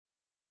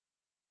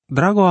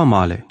Drago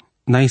amale,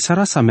 na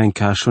isara sa men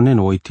ka shonen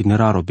o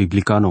itineraro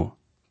biblicano,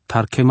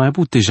 tar ke mai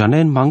bute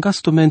janen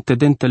mangastumente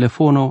den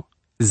telefono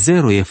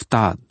 0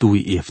 efta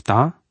 2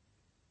 efta,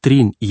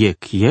 3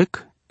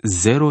 yek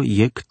 0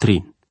 yek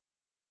 3.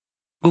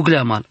 Google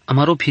amal,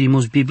 amaro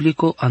pirimos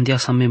biblico andia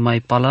sa me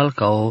mai palal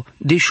ca o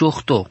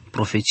 18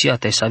 profeția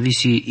te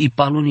savisi i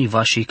paluni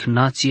vașic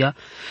nația,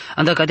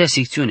 anda cadea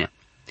secțiunea.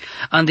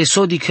 Ande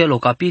sodicelo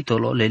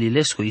capitolo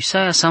lelilesco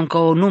Isaia sam ca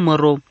o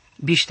numero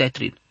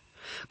biștetrin.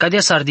 Cadea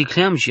s-ar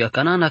dicleam și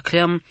canana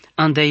cream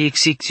ande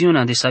secțiunea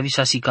ande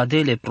savisa si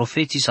cadele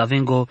profeții sa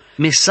vengo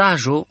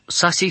mesajo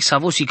sa sic sa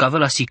vosi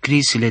cavela si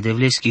crisile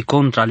devleschi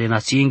contra le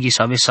națienghi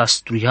sa vesa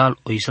struial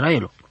o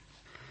Israelo.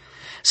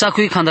 Sa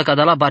cui canda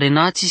cadala bare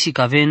nații si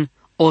caven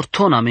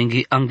ortona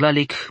mengi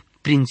anglalic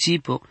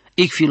principio,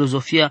 ic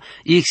filozofia,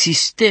 ic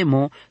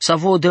sistemo sa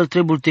vo del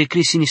trebul te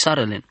crisini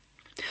sarelen.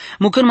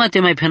 Mucând mai te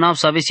mai penau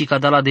să avesi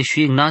cadala de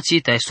șuic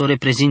nații te so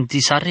reprezinti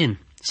saren,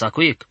 sa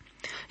cuic.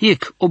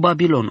 Ic o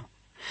Babilono.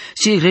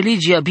 Si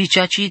religia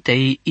biceaci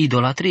te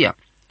idolatria.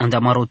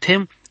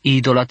 Andamarotem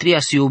idolatria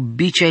si o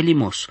bicea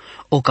limos,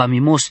 o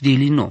camimos di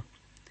lino.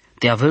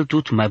 Te avel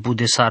tut mai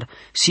budesar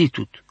si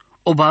tut.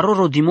 O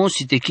baroro dimos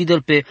si te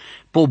chidel pe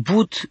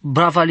pobut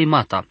brava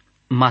limata,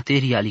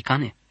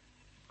 materialicane.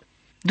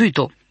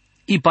 Duito,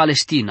 i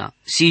Palestina,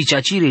 si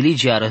ceaci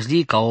religia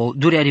răzli ca o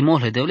durea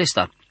rimole de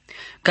olestar.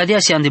 Cadea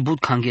si andebut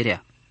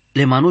cangerea.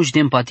 Le manuși de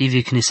empativi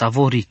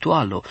ignesavo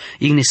ritualo,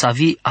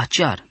 ignesavi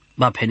aciar,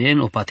 ba penen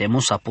o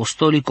patemos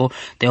apostolico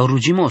te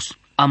orugimos,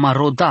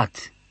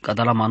 amarodat,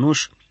 cada la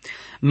manuș,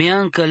 mea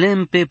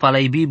încălem pe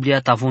palai Biblia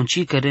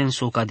tavonci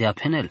cărenso cadea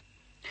penel.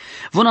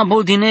 Vona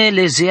boldine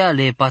le zea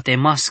le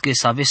patemasche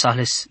saves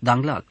ales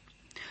danglal.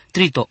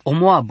 Trito, o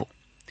moabo.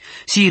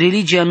 Si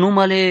religia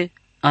numale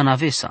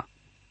anavesa,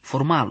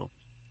 formalo.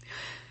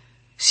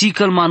 Si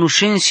căl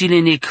manușensile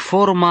nec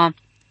forma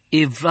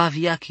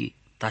evlaviachi,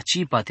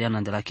 taci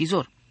pateana de la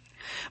chizor.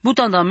 But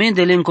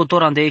andamendele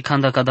încotor ande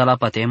canda cadala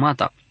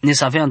patemata, ne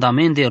savea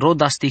andamende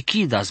rodas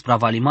techidas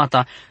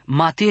bravalimata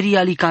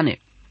materialicane.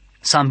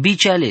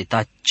 Sambiciale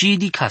taci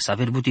di casa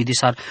verbuti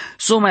disar,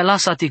 so mai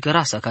lasa te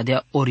cărasa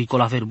cadea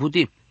oricola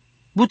verbuti.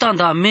 But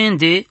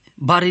andamende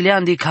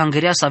barileandi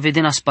cangrea sa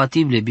vedena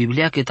spatible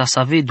Biblia che ta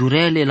sa ve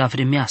durele la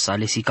vremeasa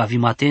le si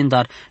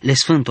cavimatendar le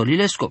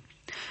sfântolilesco.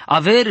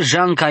 Aver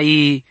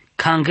jancai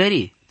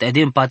cangării, te de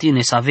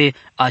empatine să ave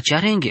acea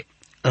renghe,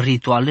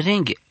 ritual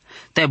renghe,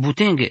 te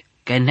butenghe,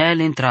 che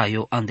nele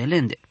intraio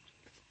andelende.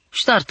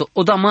 Starto,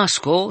 o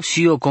Damasco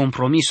si o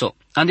compromiso,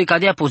 ande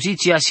cadea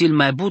poziția sil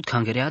mai but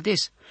cangărea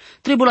des.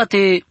 Trebuie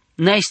te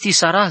naisti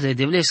sarale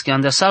de vlesche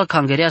ande sal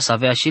cangărea să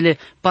avea șile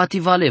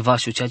pativale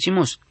vașu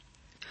ceacimus.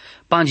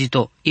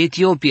 Pangito,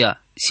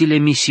 Etiopia, sile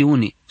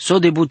misiuni, so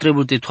debut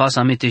trebuie te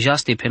toasa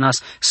metejaste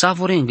penas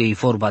savorenghe i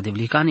vorba de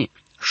vlicani.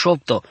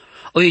 Șopto,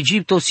 o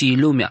Egipto si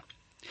lumea.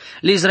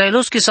 Le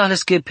Israelos que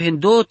sales que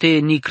pendote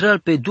nicrăl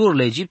pe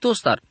durle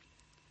Egiptostar.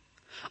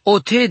 O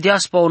te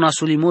deaspa o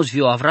nasulimos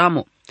vio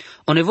Avramo,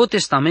 o nevo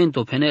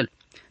testamento penel,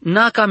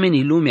 na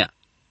cameni lumea,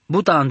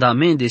 buta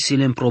andamende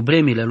silen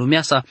problemile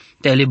lumea sa,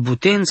 te le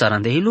butența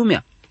randei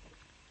lumea.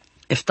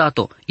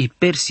 Eftato, i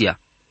Persia,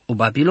 o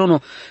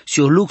Babilono,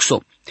 si o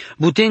luxo,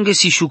 butenge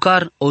si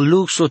șucar o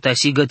luxo te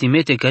si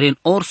gătimete căren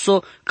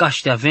orso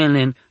caștea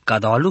venlen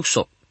cada o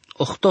luxo.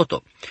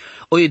 Ochtoto,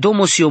 o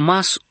Edomo si o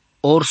mas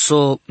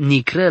orso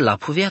nicrela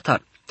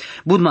puviatar,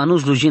 bud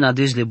manus lujina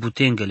desle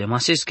butengele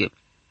masesche.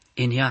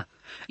 Enia,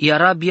 i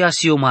Arabia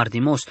si o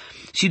mardimos,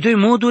 si doi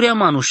moduri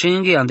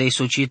manușenghe andei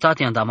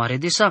societatea andamare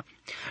desa,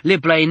 le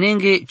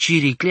plainenghe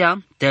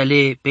ciriclea te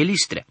le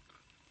pelistrea.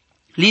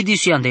 Lidis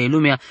si andei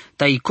lumea,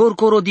 ta i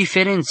corcoro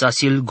diferența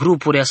sil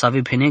grupurea să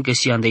ave penenghe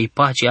si andei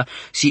pacea,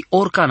 si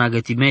orcana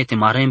gătimete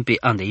marempe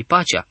andei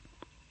pacea.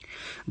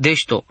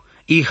 Deșto,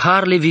 i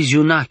harle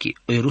vizionachi,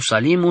 o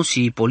Ierusalimu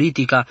si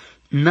politica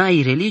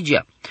n-ai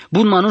religia.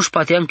 Bun manuș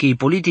pateam că i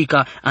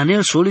politica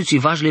anel soluții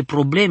vașle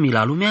problemi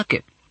la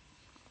lumeache.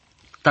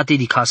 Tate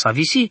di casa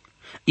visi,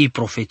 i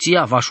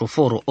profeția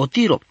vașoforo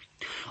Otiro.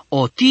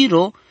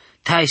 Otiro,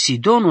 tai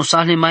Sidono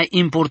sale mai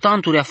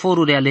importanturi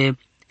aforuri ale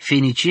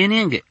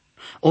fenicienenghe.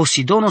 O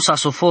Sidono sa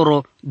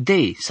soforo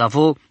dei, sa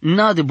vo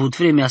na debut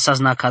vremea sa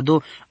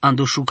znacado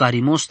ando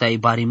șucarimos tai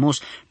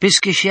barimos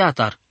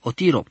pescheșiatar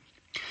Otiro.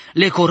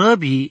 Le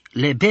corăbii,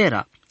 le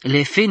bera,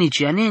 le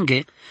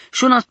fenicianenghe,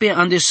 șonat pe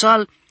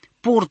andesal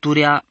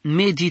porturea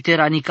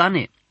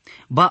mediteranicane,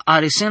 ba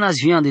aresenas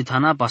vian de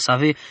tanapa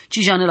save ci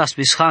janelas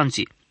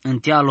pescanții, în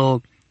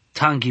tealo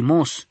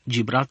Tangimos,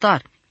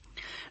 Gibraltar.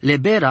 Le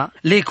bera,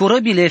 le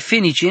corăbile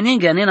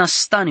fenicienenghe anena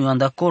staniu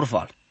anda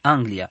Corval,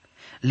 Anglia.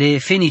 Le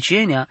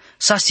fenicienia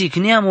sa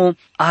sicneamo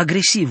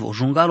agresivo,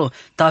 jungalo,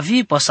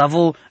 tavi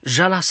pasavo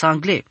jalas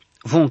angle,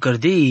 von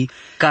cărdei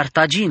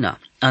Cartagina,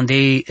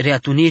 andei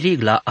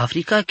reatunirig la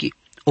Africachi.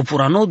 O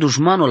purano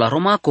dușmano la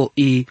Romaco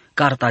i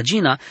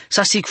Cartagina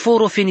sa sic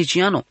foro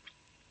feniciano.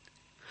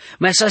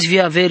 Mai sa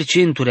via ver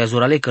centuri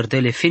azurale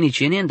cărtele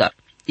fenicienendar,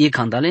 e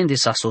candalende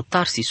sa so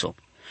Tarsiso.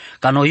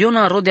 Ca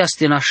noiona rodea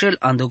stenașel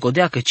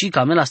andăgodea că ci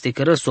camela ste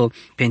cărăl so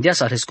pendea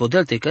sa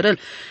rescodel te cărăl,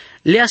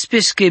 Le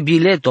aspes che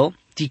bileto,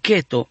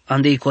 ticheto,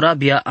 andei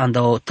corabia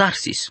andao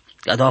Tarsis,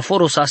 cado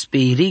aforos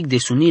aspei rig de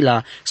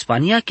sunila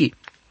spaniachi,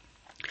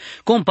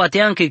 compate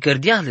anche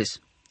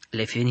cardiales,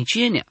 le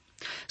fenicienia.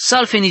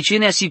 Sal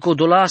fenicienia si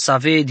codola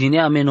save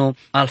dineameno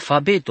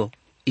alfabeto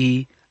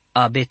i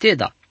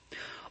abeteda.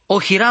 O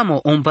Hiramo,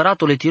 o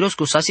împăratule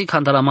tiroscu sasi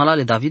candala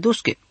malale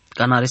Davidosche,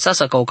 canare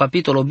sasa ca o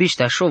capitolo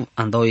biște așov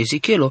andau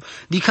Ezechielo,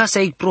 di casa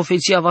ei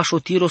profeția vașo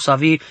tiro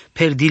savi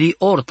perdili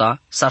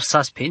orta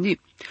sarsas pendi.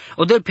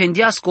 O del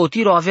pendiasco o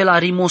tiro avea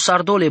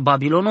rimosardole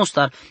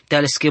babilonostar, te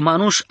ale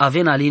schemanuș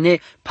avea line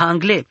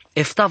pangle,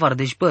 eftavar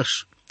deci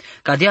bărș.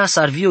 Cadea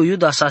sarvio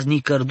iuda sas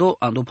nicărdo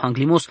ando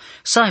panglimos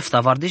sa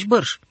eftavar deci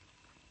bărș.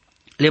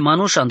 Le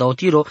manuș andau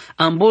tiro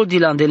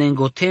amboldila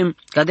andelengotem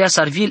cadea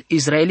sarvil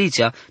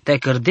izraeliția te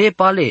cărde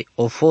pale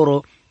o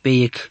foro pe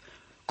ec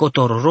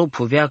cotorro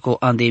puveaco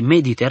ande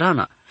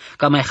Mediterana,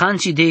 ca mai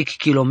hanci de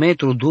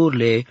kilometru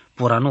durle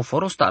purano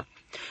forostar.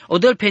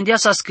 Odel pendea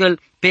sa scăl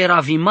pe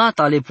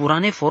ravimata le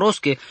purane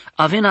forosche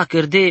avena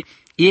cărde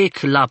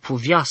ec la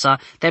puviasa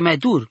te mai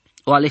dur,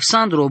 o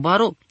Alexandru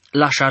Baro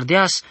la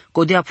șardeas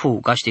codea pu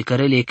caște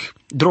cărelec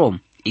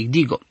drom, ic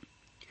digo.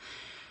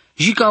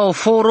 Jica o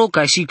foro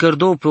ca si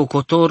cărdo pe o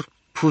cotor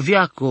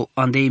puviaco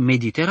andei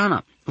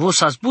Mediterana.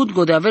 Vos a zbut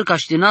go de aver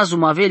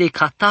caștinazum avele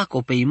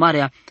cataco pe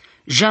imarea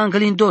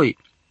janglindoi.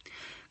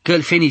 Că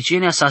el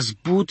fenicienia s-a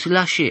zbut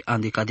la șe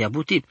ande cadea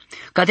buti.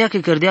 Cadea că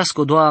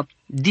cărdească doa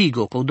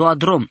digo, că doa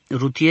drom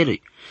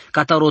rutierui.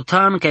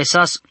 Catarotan ca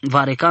esas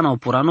varecana o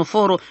purano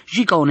foro,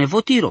 jica o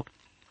nevotiro.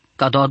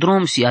 Ca doa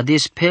drom si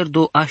ades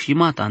perdo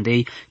așimata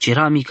andei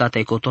ceramica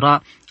te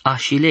cotora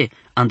așile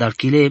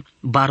andalchile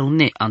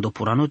barune ando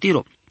purano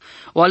tiro.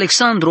 O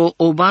Alexandru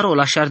o baro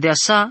la șardea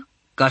sa,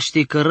 ca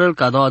știi cărăl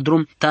ca doa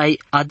drum tai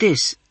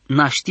ades,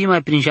 naști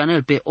mai prin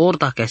janel pe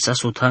orta ca sa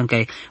sutan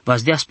ca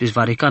vas dea spes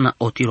varecana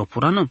o tiro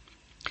purano.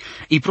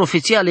 I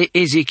profeția ale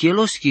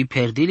Ezechieloschi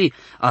perdili,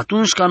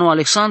 atunci ca no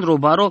Alexandru o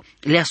baro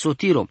le-a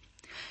sotiro.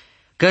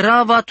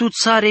 Cărava tu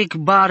țarec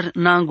bar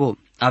nango,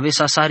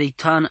 avesa saric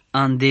tan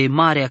ande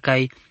marea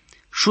cai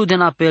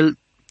șudena pel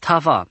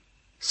tava,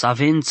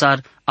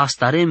 savențar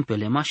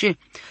astarempele mașe,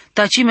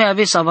 taci mai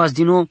avesa vas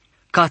din nou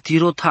ca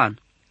tirotan,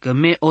 că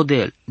me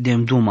odel,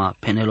 dem duma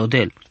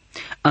penelodel.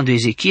 Ando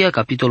Ezechia,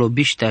 capitolo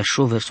biștea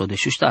șo verso de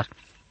șuștar.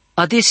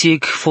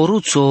 Adesiec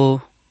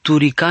foruțo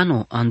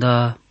turicano,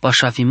 anda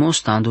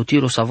pașavimosta, ando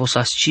tiro savos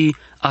asci,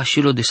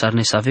 așilo de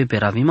sarnesave pe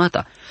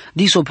ravimata,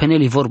 diso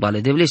peneli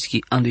vorbale de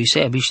vleschi, ando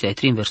Isaia biștea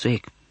trin verso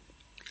ec.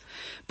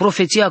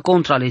 Profeția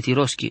contra le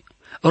tiroschi,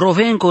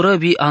 roven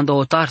corăbi ando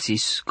o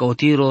Tarsis, că o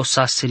tiro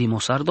sas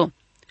rimosardo,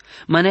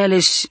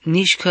 maneales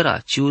nici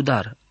căra,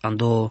 ciudar,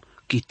 ando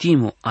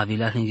chitimo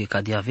avilarneghe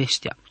cadea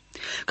vestea.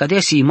 Cadea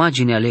si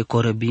imaginea le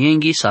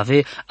corăbienghi să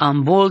ave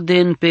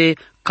ambolden pe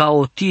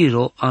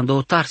caotiro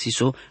ando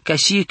Tarsiso, ca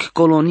si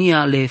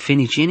colonia le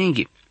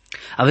fenicienenghi.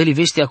 Aveli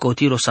vestea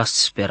caotiro s-a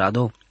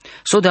sperado.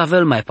 So de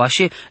avel mai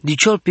pașe,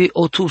 diciol pe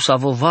otu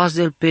s-avo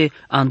vazdel pe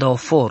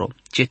andaoforo,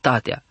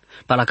 cetatea.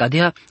 Pala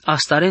cadea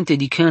astarente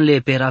dicânle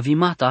pe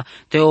ravimata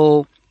te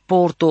o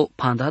porto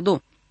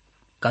pandado.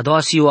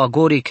 Cadoa si o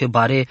agore che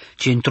bare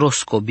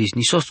centrosco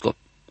businessosco.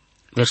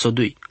 Verso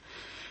 2.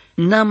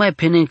 N-a mai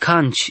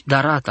penencanci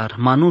daratar,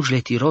 manușle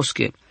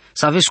tirosche,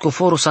 să aveți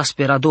coforo s-a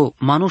sperado,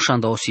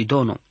 manușanda o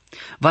sidono.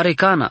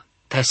 Varecana,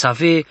 te să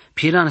ave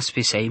piran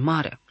spesei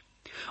marea.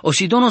 O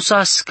sidono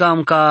s-a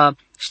cam ca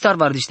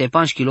ștarvar de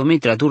 5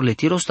 km adurle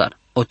tirostar.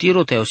 O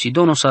tiro te o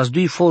sidono s-a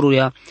zdui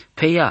foruria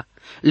pe ea,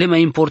 le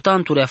mai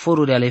importanturea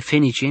foruria ale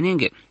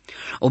fenicienenghe.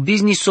 O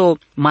businesso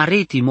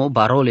maritimo,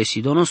 barole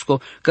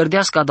sidonosco,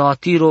 cărdeasca da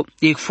tiro,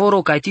 e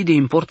foro ca ti de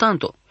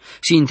importanto.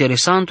 Si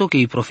interesanto che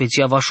i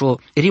profezia vașo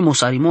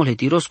rimosarimole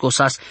tirosco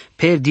sas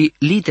perdi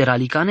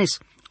literali canes,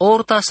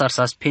 orta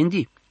sas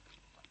pendi.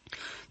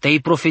 Te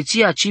i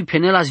profezia ci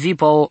penelas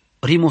vipa o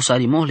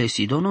rimosarimole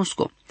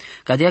sidonosco,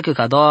 cadea că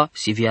cadoa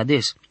si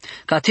viades.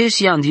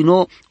 Catesian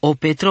dino o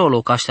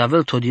petrolo ca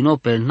ștavel todino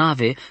pel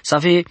nave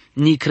save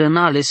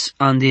nicrenales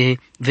ande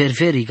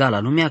ververi gala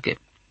numeache.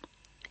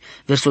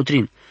 Verso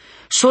 3.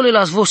 Sole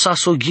las vos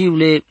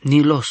asoghiule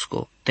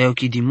nilosco, te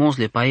ochidimos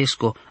le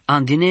paesco,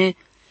 andine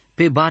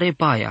pe bare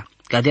paia,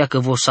 cadea că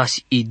vosas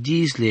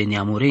idizle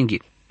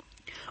neamurenghi.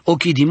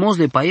 Ochidimos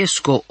le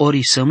paesco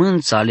ori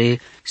sămânța le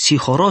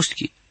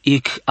sihoroschi,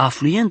 ic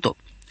afluento,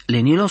 le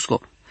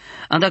nilosco.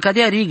 Anda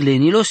cadea rig le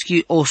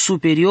niloschi o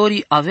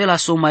superiori avela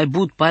so mai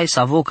but pai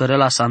savo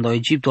cărela sando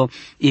Egipto,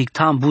 ic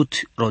tam but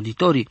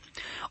roditori.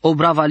 O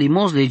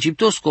bravalimos le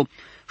Egiptosco,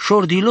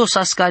 șordilos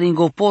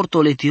ascaringo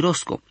porto le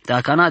tirosco,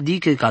 dacă na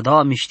dică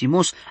cadaua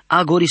miștimos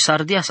agori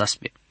sardia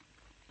saspe.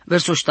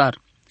 Verso ștar.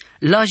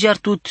 La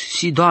jartut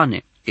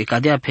sidoane, că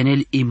cadea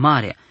penel i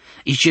marea,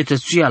 i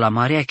cetățuia la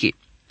mareache.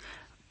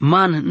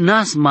 Man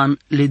nasman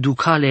le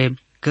ducale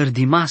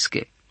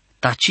cărdimasche,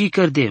 ta ci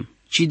cărdem,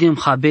 ci dem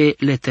habe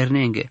le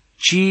ternenge,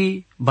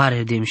 ci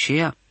bare dem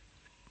șeia.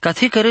 Ca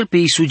te cărel pe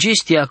i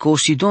sugestia că o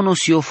sidono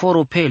si o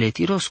foro pele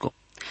tirosco,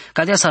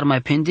 cadea s-ar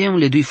mai pendem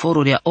le dui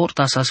foruria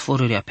orta sa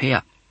sforuria pe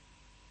ea.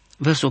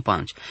 Verso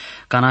 5.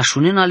 Ca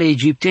nașunena le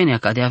egiptenia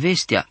cadea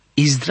vestea,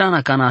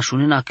 izdrana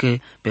canașunena că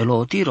pe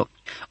lo Tiro.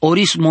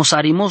 Oris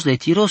mosarimos le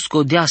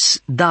tirosco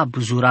deas dab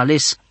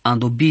zurales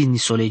ando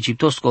business le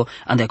egiptosco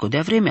andeco de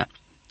vremea.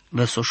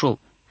 Verso show.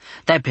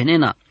 Tai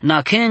penena,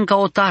 na ken ca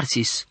o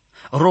tarsis,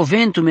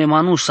 roventume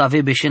manus să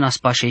ave beșena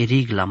spașei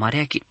rig la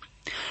mareachi.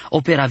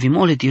 Opera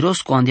vimole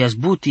tirosco andeas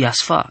buti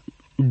asfa,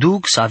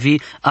 duc să avi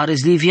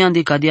arezlivian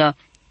de cadea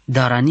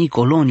darani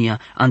colonia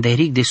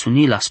anderic de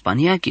suni la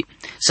spaniachi,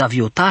 să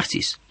avi o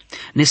tarsis.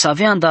 Ne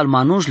savean dal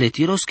manus le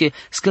tirosche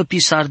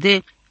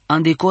scăpisarde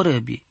ande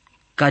corăbi,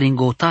 care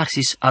în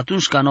tarsis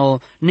atunci ca no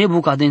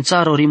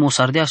nebucadențaro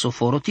rimosardeas o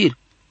forotir.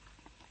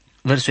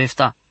 Verso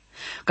efta.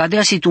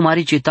 Cadea si tu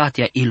mari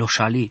cetatea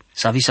iloșali,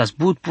 să avi să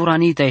zbut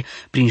puranite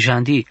prin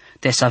jandi,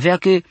 te să avea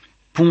că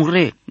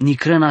punre ni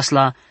crănas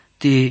la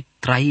te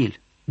trail,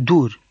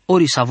 dur,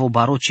 ori să avo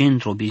baro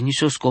centro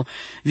businessosco,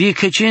 vie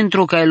că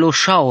centro ca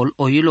eloșaol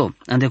o ilo,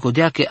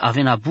 andecodea că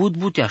avena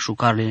butea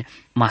șucarle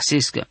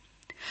masescă.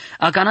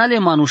 A canale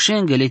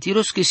manușenghe le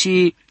tirosche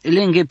si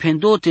lenghe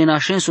pendote în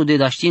ascenso de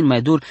daștin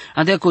mai dur,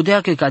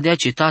 andecodea că cadea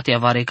cetatea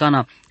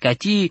varecana, ca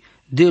ti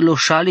de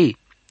loșali,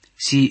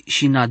 si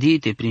și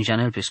nadite prin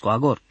janel pe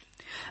scoagor.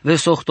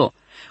 Verso 8.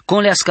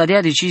 Con le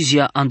scadea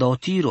decizia anda o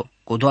tiro,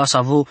 co doa să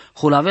avo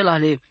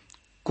holavelale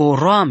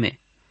coroame,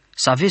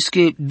 să vezi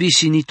că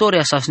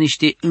bisinitoria să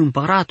niște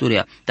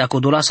împăraturea, dacă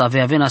dola să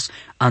avea venas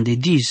ande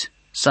diz,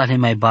 să le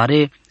mai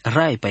bare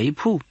rai pe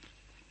ipu.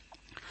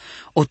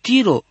 O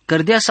tiro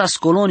cărdea să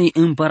colonii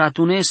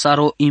împăratune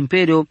saro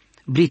imperio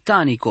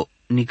britanico,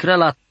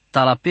 nicrela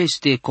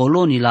talapeste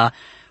colonii la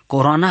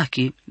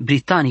coronachi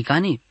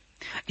britanicani.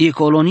 E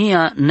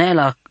colonia ne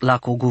la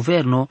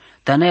co-guverno,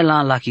 ta ne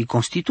la chi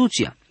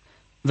Constituția.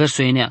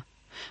 Verso enea.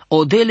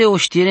 O dele o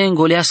știren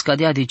golească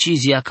dea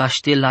decizia ca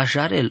ște la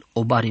jarel,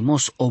 o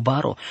barimos o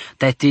baro,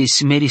 ta te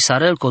smeri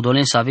sarel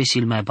codolen să aveți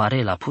il mai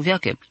bare la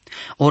puviache.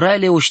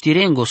 Oraile o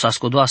știrengo sa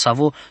scodoa să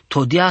avo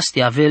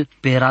todiaste avel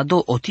pe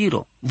rado o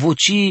tiro,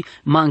 voci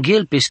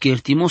manghel pe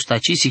schertimos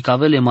taci si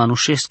cavele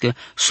manușescă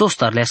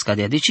sostarlească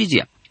dea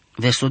decizia.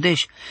 Verso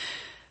deș.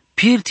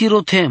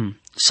 Pirtirotem,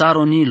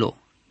 saronilo,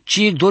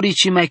 cic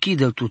dorici mai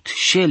chidel tut,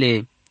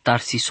 șele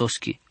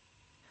tarsisoschi.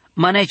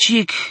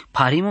 Manecic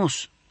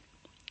parimos.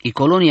 I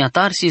colonia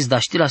Tarsis da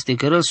știla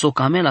stecărăl so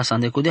camela să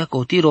îndecodea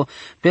cotiro,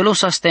 pe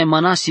losa stai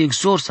manasi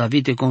exor să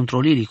avite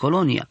controliri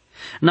colonia.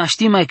 N-a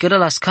ști mai cără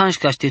la scanș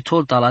ca ște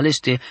tolta la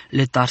leste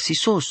le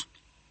Tarsisos.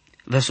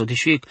 Verso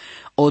deșuic,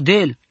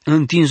 odel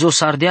întinzo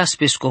sardeas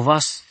pe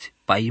scovast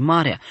pai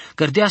marea,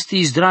 cărdeaste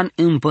izdran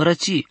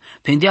împărății,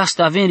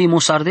 pendeaste avem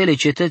rimosardele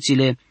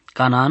cetățile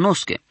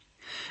canaanosche.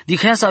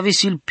 Dicrea să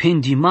aveți-l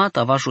pendimat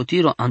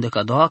avașotiro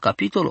andeca doua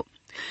capitolo.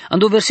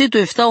 Ando verseto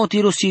efta o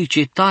tiro si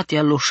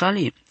cetatea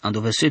loșali, ando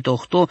verseto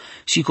 8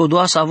 si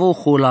codoa să avo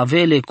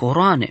holavele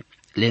coroane,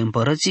 le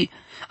împărății,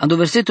 ando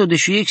verseto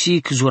deșuiec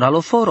si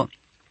zuraloforo.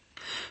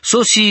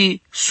 So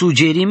si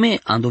sugerime,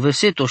 ando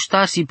verseto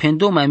ștar si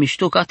pendo mai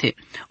miștocate,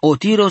 o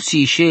tiro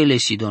si șele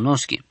si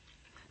donoschi.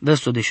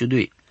 Verso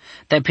deșudui,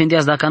 te-ai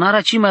pendeaz dacă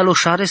n-ara ci mai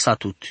loșare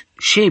statut,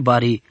 șei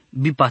bari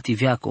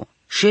bipativiaco,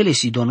 șele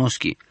si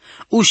donoschi,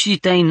 uși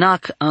te-ai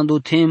nac ando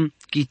tem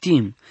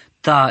chitim,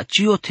 ta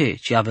ciote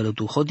ce avelo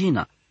tu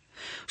hodina.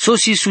 So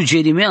si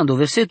sugerime ando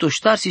verseto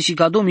ștarsi si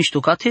cado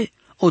miștocate,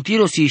 o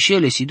tiro si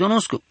șele si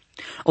donoscu.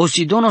 O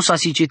si donos a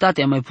si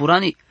cetatea mai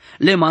purani,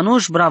 le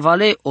manuș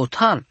bravale o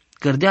tal,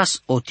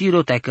 cărdeas o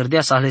tiro te-ai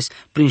cărdeas ales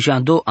prin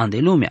jando ande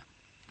lumea.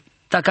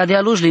 Ta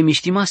cadea luș le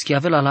miștimaschi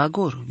avela la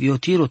agor, vi o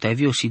tiro te-ai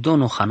vi o si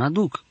dono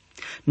hanaduc.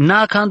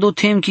 Na cando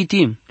tem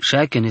chitim,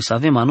 și că ne să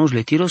avem anuș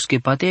le tiros că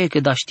patee că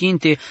da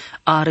știinte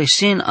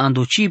aresen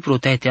ando Cipro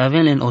te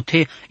avelen o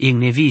te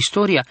ignevi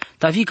istoria,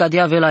 ta vi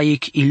cadea vela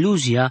ic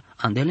iluzia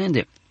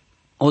andelende.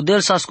 Odel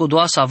sa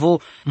scodoa să avo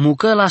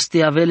mucălas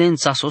te avelen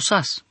sa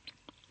sosas.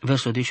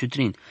 Verso de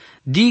șutrin.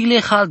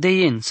 Digle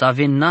haldeien să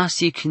avem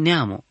nasic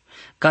neamo,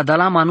 ca da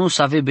la manu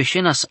să ave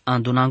beșenas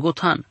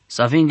andonangotan,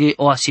 să avem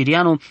o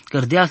asiriano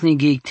cărdeasne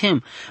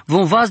geitem,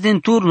 vom vas din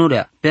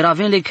turnurea, per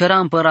avenle căra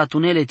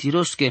împăratunele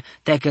tirosche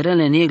te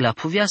cărele neg la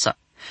puviasa,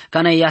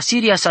 ca ne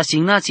Asiria sa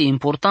signație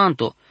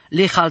importanto,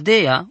 le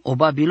Haldea, o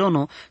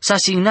Babilono, sa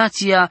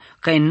signația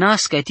ca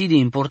nasca ti de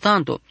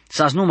importanto,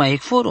 sa numai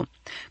ec forum,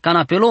 ca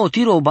na pelo o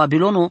tiro o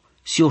Babilono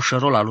si o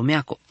șărola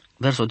lumeaco.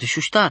 Verso de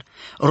șuștar,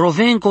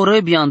 roven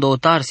corăbia ando o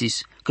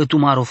Tarsis, că tu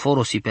maro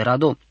foro si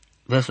perado.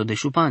 Verso de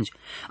șupangi,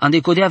 ande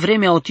codea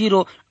vremea o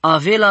tiro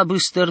avela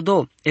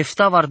bâstărdo,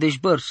 eftavar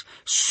deșbărs,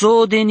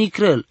 so de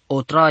nicrel,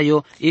 o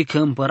traio e că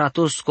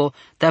împăratosco,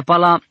 te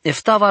pala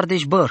eftavar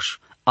deșbărs,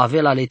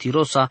 avela le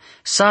tirosa,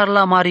 sar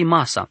la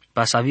marimasa,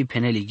 pa să vi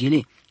peneli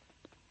ghili.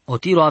 O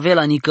tiro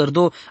avela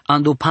nicărdo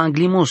ando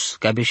panglimus,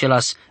 ca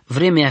beșelas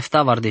vremea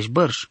eftavar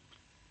deșbărs.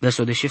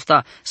 Verso de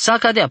șefta, sa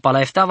cadea pala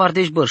eftavar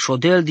deșbărs,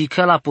 odel di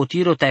că la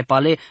potiro te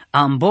pale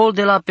ambol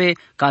de la pe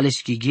cale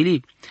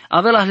schighili.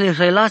 Avea le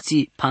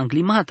relații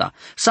panglimata,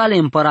 sale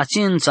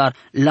împărațințar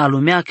la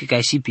lumea că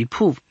ai si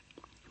pipuv.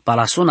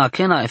 Palasona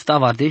kena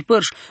eftavar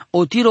deșbărs,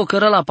 o tiro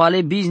cără la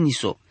pale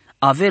businesso,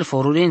 aver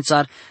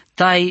forurențar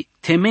tai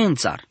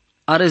temențar,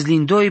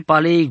 arăzlindoi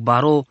paleic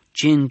baro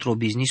centro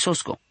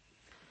businessosco.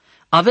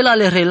 avea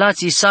le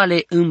relații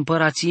sale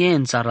împărație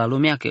în țara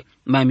lumeacă.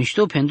 Mai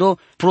mișto pentru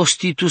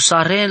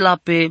prostitusarela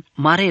pe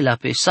marela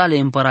pe sale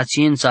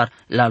împărație în țar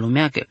la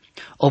lumeacă.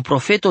 O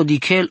profeto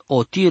dichel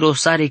o tiro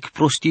sarec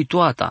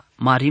prostituata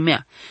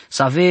marimea.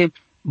 Să ave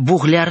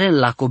buhlearel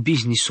la co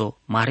businesso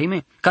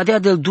marime. Cadea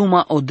del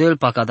duma o del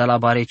pa cada la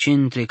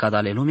barecentre cada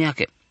le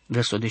lumeacă.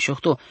 Verso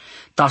 18.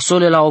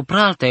 Tasole la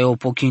opralta e o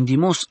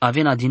pochindimos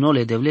avena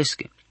dinole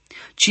devlesche.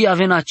 Ci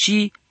avena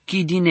ci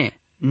chi dine,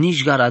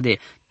 nici garade.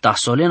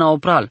 Tasolena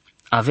opral,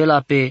 avela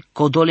pe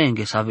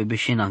codolenghe să ave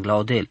beșena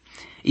glaudel.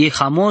 E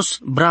hamos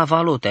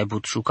bravalo te-ai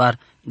but șucar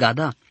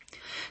gada.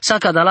 Sa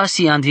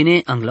cadalasi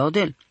andine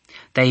anglaudel.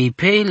 Te-ai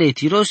peile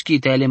tiroschi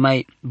te-ai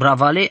mai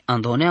bravale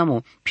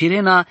andoneamo,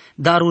 pirena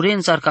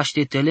darurențar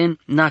caștetelen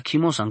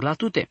nachimos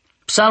anglatute.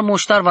 Psalmo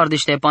ștar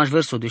vardește panș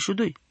verso de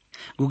șudui.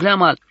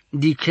 Gugleamal,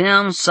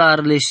 dicleam sar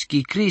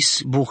leschi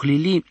cris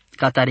buhlili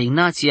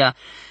catarignația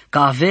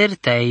ca aver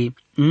te-ai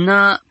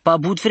na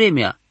pabut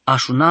vremea.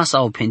 Așuna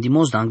sau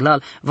pendimos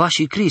danglal, va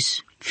și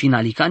cris,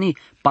 finalicani,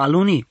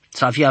 paluni,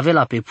 să fie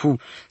avela pe pu,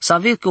 să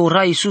ave că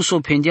ora Iisus o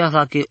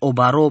pendeata că o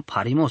baro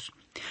parimos.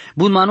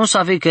 Bun manos să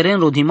ave că ren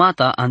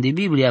rodimata, ande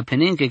Biblia,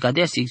 penenche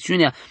cadea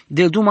secțiunea,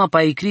 de duma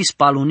pa i cris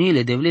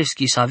palunile de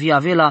vleschi să avea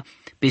avela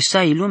pe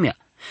sai lumea.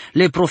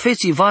 Le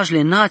profeții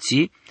vajle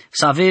nații,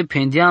 să ave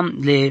pendeam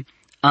le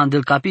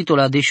andel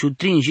capitola de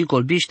șutrin,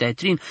 jicol biște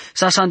trin,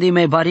 să ande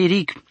mai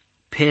bariric,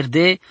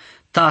 perde,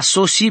 ta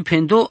sosi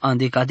pendo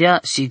ande cadea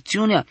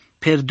secțiunea,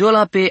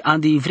 perdola pe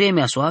ande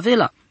vremea so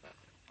avela.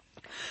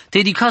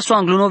 Te dicaso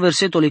angluno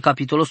versetole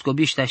capitolos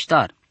cobiște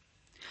aștar.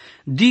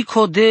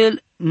 Dico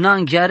del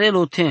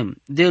nanghiarelo tem,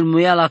 del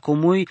muiala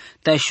comui,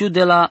 te-așu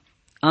de la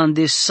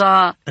ande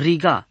sa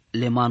riga,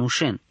 le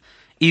manușen.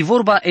 I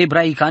vorba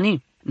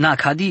ebraicani,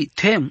 nacadi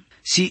tem,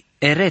 si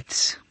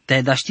ereț,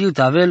 te-ai da știl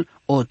tavel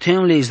o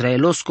tem le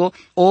israelosco,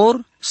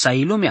 or sa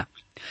ilumea.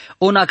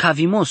 O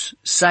nacavimos,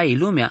 sa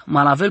ilumea,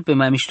 malavel pe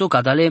mai mișto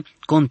cadale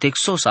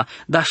contexosa,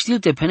 dar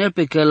știlte penel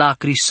pe că la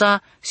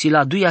crisa si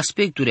la dui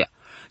aspecturea,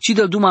 ci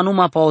de duma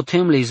numai pa o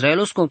temle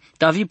israelosco,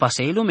 tavi pa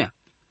sa ilumea.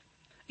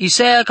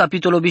 Isaia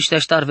capitolul biște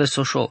aștar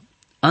verso șo,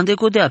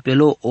 andecodea pe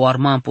lo o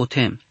arman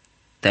potem,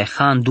 te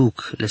han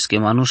duc le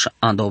schemanuș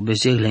anda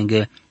obezeg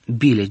lângă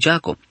bile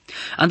geaco,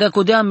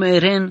 andecodea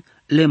meren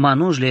le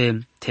manuș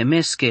le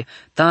temesche,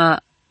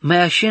 ta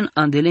mai așen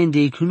andelen de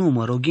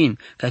icnumă rogin,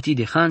 ca ti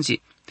de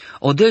hanzi,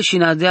 odel și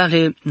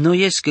nadeale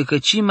noiesc că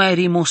ci mai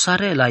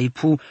rimosarela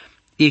ipu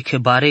e că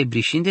bare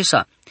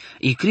brișindesa,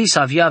 i cris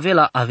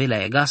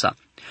avea egasa.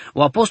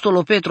 O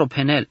apostolo Petro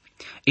penel,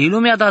 i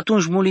lumea de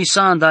atunci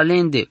mulisa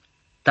andalende,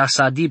 ta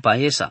sadipa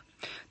esa,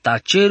 ta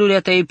cerurile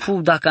te ipu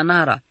da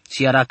canara,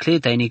 si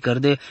aracleta i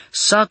nicărde,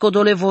 saco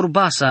dole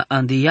vorbasa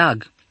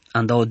andiag,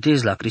 anda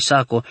odez la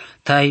crisaco,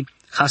 tai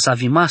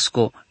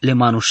hasavimasco le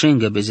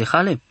manușengă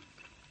bezehale.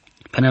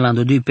 Penel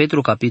ando 2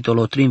 Petru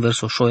capitolo 3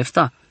 verso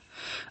 7.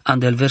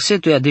 Andel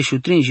versetul de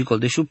șutrin jicol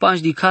de șupanș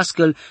di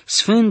cascăl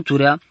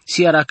sfânturea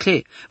si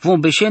aracle, vom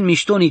beșen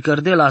miștoni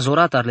cărde la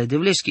zoratarle de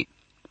vleschi.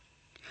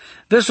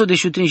 Verso de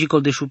șutrin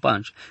jicol de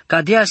șupanș,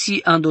 cadea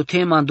si ando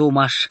tema ando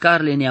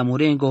mașcarle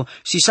neamurengo,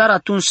 si sar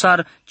atunci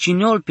sar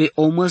ciniol pe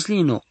o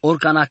măslino,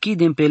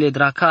 orcanachidem pe le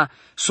draca,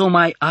 so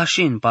mai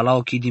așen pa la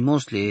ochii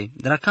dimosle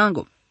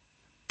dracango.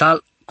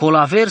 Tal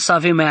colaver să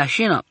ave mai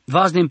așena,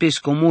 vazdem pe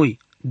scomui,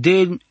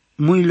 de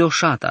mui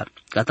loșatar,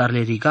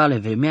 catarle rigale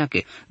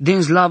vremeache,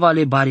 den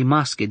slavale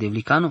barimasche de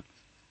vlicano.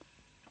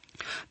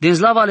 Den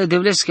slavale de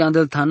vlesche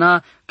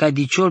andeltana ca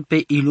diciol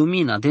pe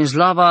ilumina, den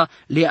slava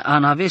le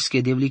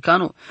anavesche de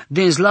vlicano,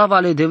 den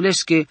slavale de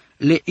vlesche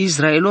le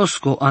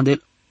israelosco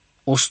andel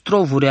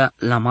ostrovurea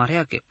la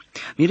mareache.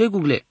 Mire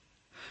gugle,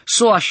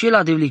 so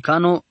așela de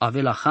vlicano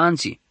ave la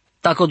hanții,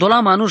 taco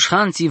dola manuș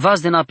hanții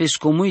vazdena pe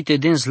scomuite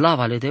den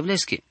slavale de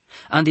vlesche.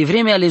 Andi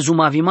vremea le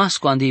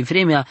zumavimasco, andi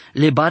vremea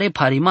le bare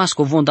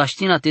parimasco,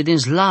 vondaștina te den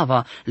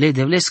slava le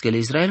devlesche le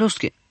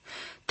israelosche.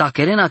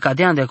 Tacherena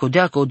cadean de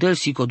codea codel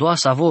si codoa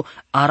savo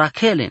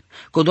arachelen,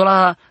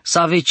 codola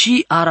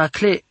saveci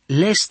aracle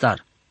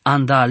lestar,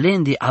 anda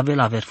lendi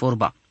avela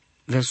verforba.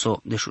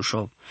 Verso de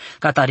Șușov.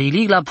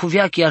 Catarilig la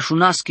puviachi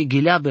așunasche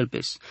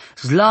ghileabelpes,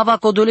 slava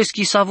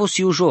codoleschi savo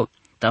si ujo,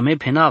 tame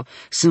penav,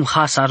 sim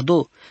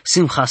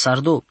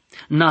hasardo,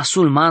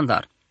 nasul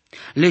mandar.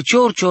 Le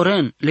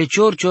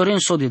cior cioren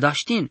so de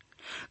daștin.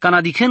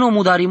 Canadiceno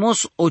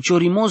mudarimos o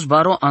ciorimos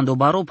baro ando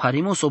baro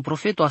parimos o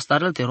profeto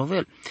astarel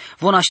terovel.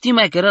 Von aști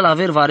mai cărel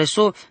aver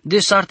vareso de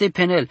sarte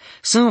penel.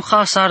 Sunt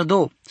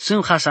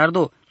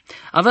hasardo.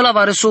 Avela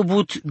vareso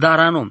but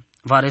darano.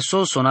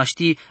 Vareso son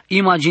aști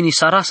imagini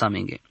sarasa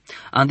menge.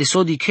 Ande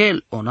so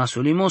dichel o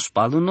nasulimos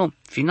paluno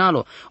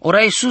finalo.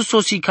 Ora Iisus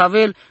o si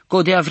cavel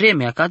codea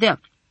vremea cadea.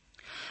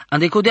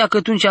 Ande codea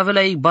că tunci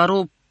avela ei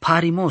baro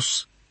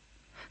parimos.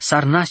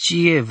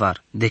 Sarnaci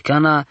evar, de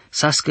cana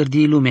s-a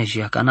scârdii lumea și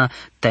cana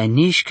tai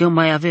nici că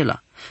mai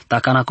avela, ta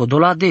cana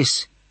codola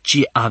des, ci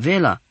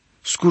avela,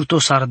 scurto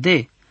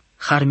sarde,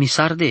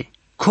 harmisarde,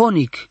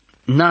 conic,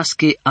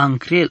 nasche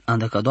ancrel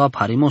anda cadoa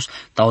parimos,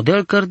 ta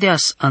odel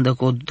cărdeas anda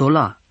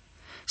codola,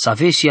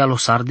 Savesia lo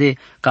sarde,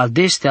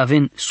 caldeste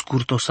aven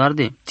scurto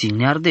sarde,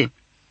 țignearde.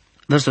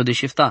 Verso de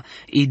șefta,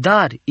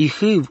 idar,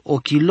 ihiv,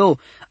 ochilo,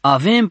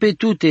 avem pe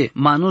tute,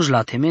 manuș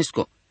la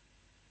temesco.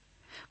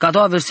 Ca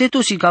doua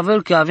versetul si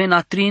cavel că aven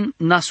atrin,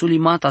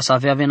 nasulimata să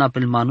avea vena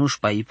pel manuș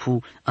pa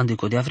ipu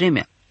andecodea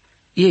vremea.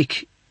 Ec,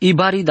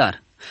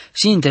 ibaridar.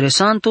 Si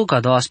interesanto ca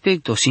doua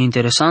aspecto, si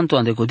interesanto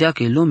andecodea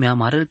că lumea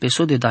marel pe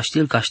so de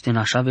daștil ca șten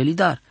așa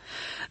velidar.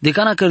 De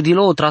cana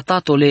cărdilo o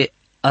tratato le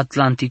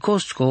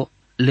Atlanticosco,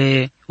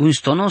 le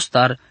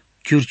Winstonostar,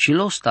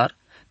 Churchilostar,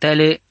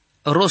 tele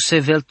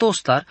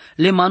Rooseveltostar,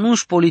 le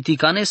manuș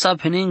politicane sa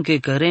penenche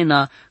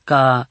cărena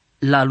ca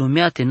la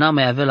lumea te n-a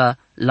mai avea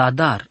la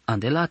dar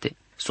andelate.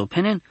 So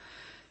penen,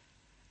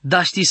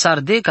 daști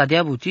sarde ca de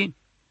abuti,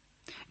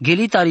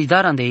 gelita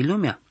ridar ande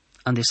lumea,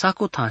 ande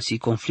saco tansi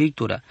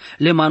conflictura,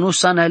 le manuș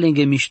sa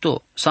n-ailenge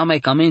mișto, sa mai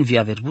camen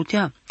via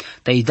verbutea,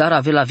 ta idar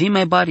avea vi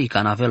mai bari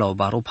ca n-avea o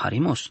barop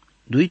harimos.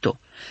 Duito,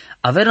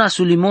 averna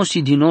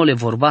sulimosi din nou le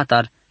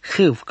vorbatar,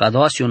 hâv, ca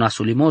doasi una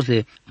sulimos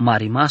le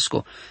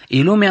marimasco,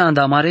 i lumea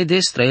andamare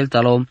destra el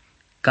talo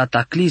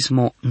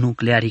cataclismo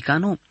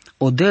nuclearicano,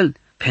 odel,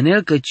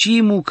 penel că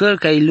ci mucăl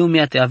ca i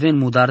lumea te aven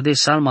mudar de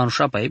salma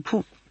nușa pa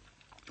epu.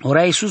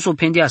 Ora Iisus o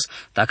pendeas,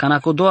 tacana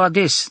codoa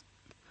des,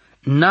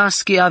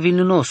 nasche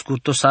avilno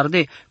scurto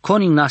sarde,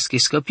 coning nasche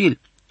scăpil,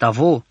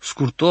 tavo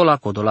scurtola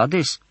codola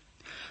des.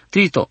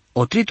 Trito,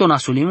 o trito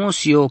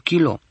nasulimos e o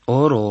kilo,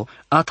 oro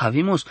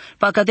atavimos,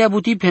 pa ca de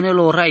abuti penel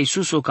ora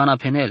Iisus o cana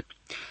penel.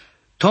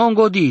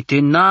 Tongodi te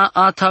na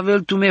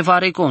atavel tu me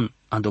varecon,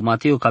 ando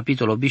Mateo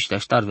capitolo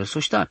 18 verso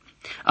ștar.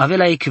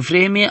 Avela ec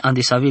vreme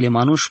ande savile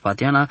manuș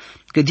pateana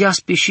că dia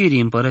spișiri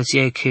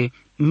împărăția că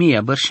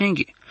mie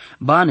bărșenghi.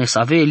 Bane să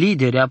ave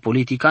liderea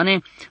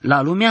politicane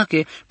la lumea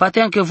că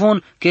patean că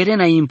von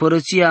kerena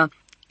împărăția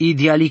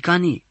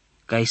idealicani,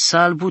 ca-i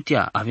sal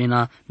butea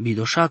avena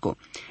bidoșaco.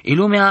 I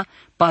lumea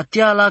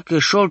pateala că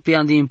șol pe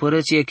ande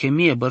împărăție că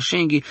mie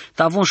bărșenghi,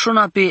 ta von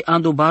șona pe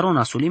ando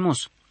barona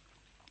sulimos.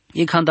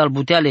 E când al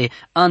buteale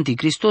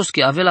anticristos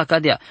că avela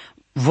cadea,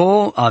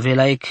 vo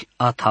avela ec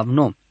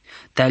atavno,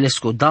 te-ale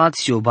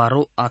scodați o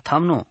baro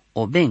atavno,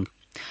 o beng.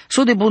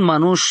 So de bun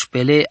manuș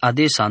pele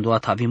ades ando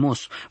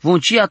atavimos,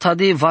 vonci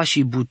atade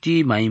vași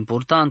buti mai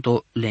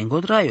importanto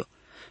lengodraio.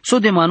 So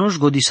de manuș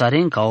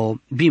godisaren ca o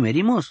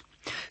bimerimos.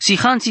 Si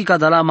hanții ca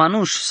de la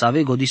manuș să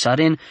ave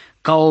godisaren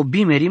ca o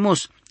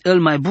bimerimos, el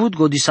mai bud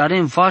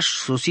godisaren vaș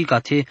sosi ca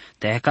te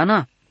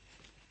teacana.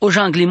 O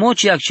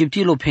janglimoci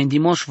acceptilo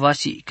pendimos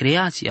vasi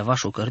creația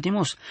vașo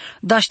cărdimos,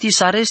 dar știi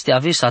să areste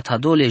ave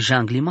satadole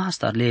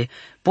janglimastar, le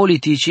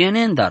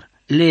politicienendar,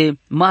 le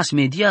mass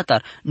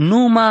mediatar,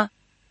 numai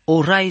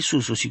ora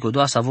Iisuso si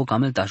godoa să avo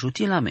camel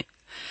tajutilame.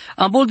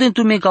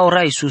 Amboldentu me ca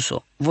ora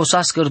Iisuso,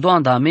 vosa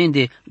scărdoanda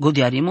amende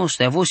godiarimos,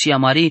 te avo si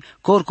amari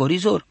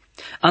corcorizor,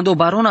 ando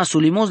barona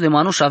sulimos de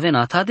manuș avena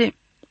atade.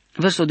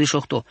 Verso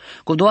 18,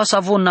 godoa să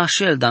avo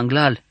nașel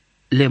danglal,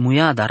 le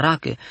muia da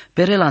rache,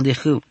 perel ande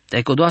hău,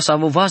 te godoa să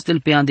avo vastel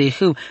pe ande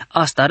hău,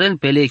 astarel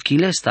pe le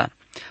chilestar,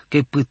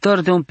 că pătăr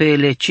de un pe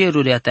le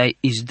ceruri atai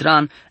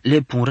izdran le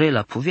punre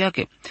la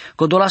puviache,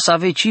 godola să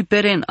ave ci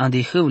peren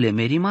ande hău le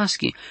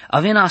merimaschi,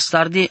 avena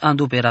astarde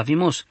ando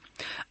peravimos.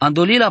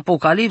 Andolil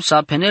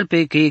apocalipsa penel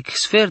pe că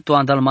exferto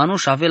andal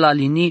manuș ave la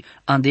linii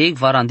ande ec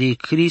var ande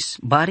cris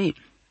bari,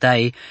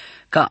 tai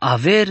ca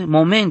aver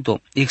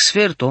momento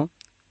exferto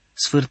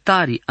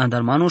sfârtari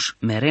andal manuș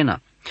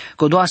merena.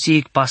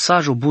 Codoasi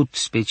pasajul but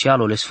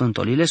specialole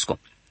Sfântolilesco.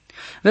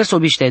 Verso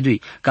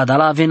biștedui,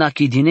 cadala avena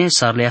chidine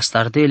sarle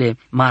astardele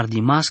mardi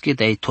masche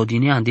te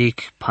todine andec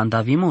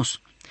pandavimos.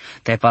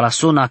 Te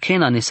palasona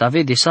kena ne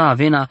save de sa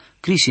avena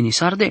crisini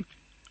sarde.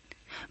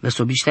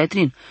 Verso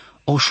biștedrin,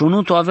 o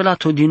șunuto avela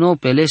todino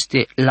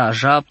peleste la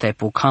jab te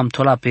pocam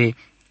tola pe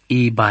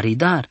i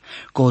baridar,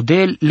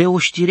 codel leo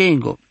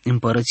știrengo,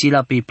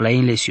 împărățila pe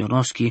plainle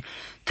sionoschi,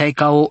 te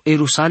ca o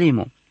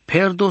Erusalimo,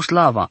 perdo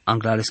slava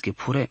anglalesche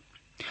pure.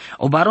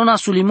 O barona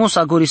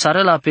sulimosa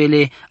gorisarela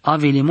pele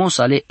avelimos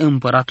ale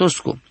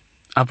împăratoscu.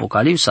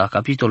 Apocalipsa,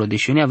 capitolul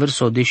 10,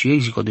 verso 10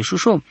 exico de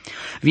șușo,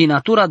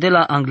 vinatura de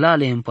la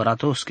anglale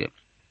împăratosche,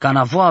 ca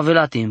navo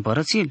avelate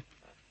împărățil.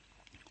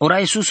 Ora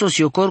Iisusos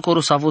eu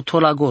corcoros avut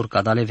tola gor,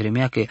 ca dale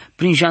vremea că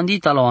prin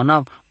jandita la o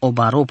anav o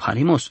barop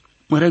harimos.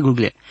 În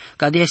regulile,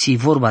 ca de asi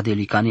vorba de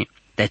licane,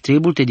 te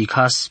trebul te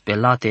dicas pe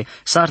late,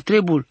 s-ar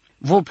trebul,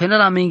 vo pene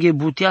la menge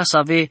butea să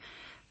ave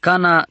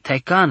cana te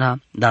cana,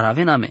 dar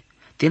avena me.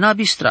 Te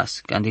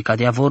n-abistras, când de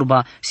cadea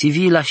vorba si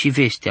vila și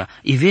vestea,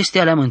 i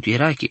vestea la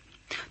mântuirache.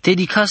 Te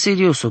dica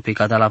serioso pe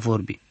cada la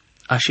vorbi.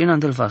 Așa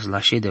del vas la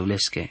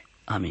ședevlesche.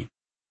 Amin.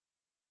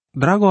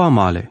 Drago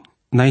amale,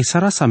 na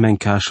isara sa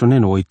menke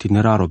așonen o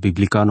itineraro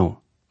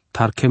biblicano,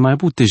 tar che mai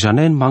bute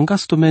janen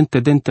mangastumente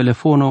den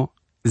telefono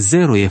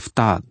 0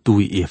 efta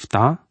 2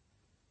 efta,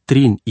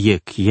 3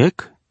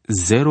 iec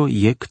 0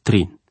 iec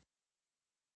 3.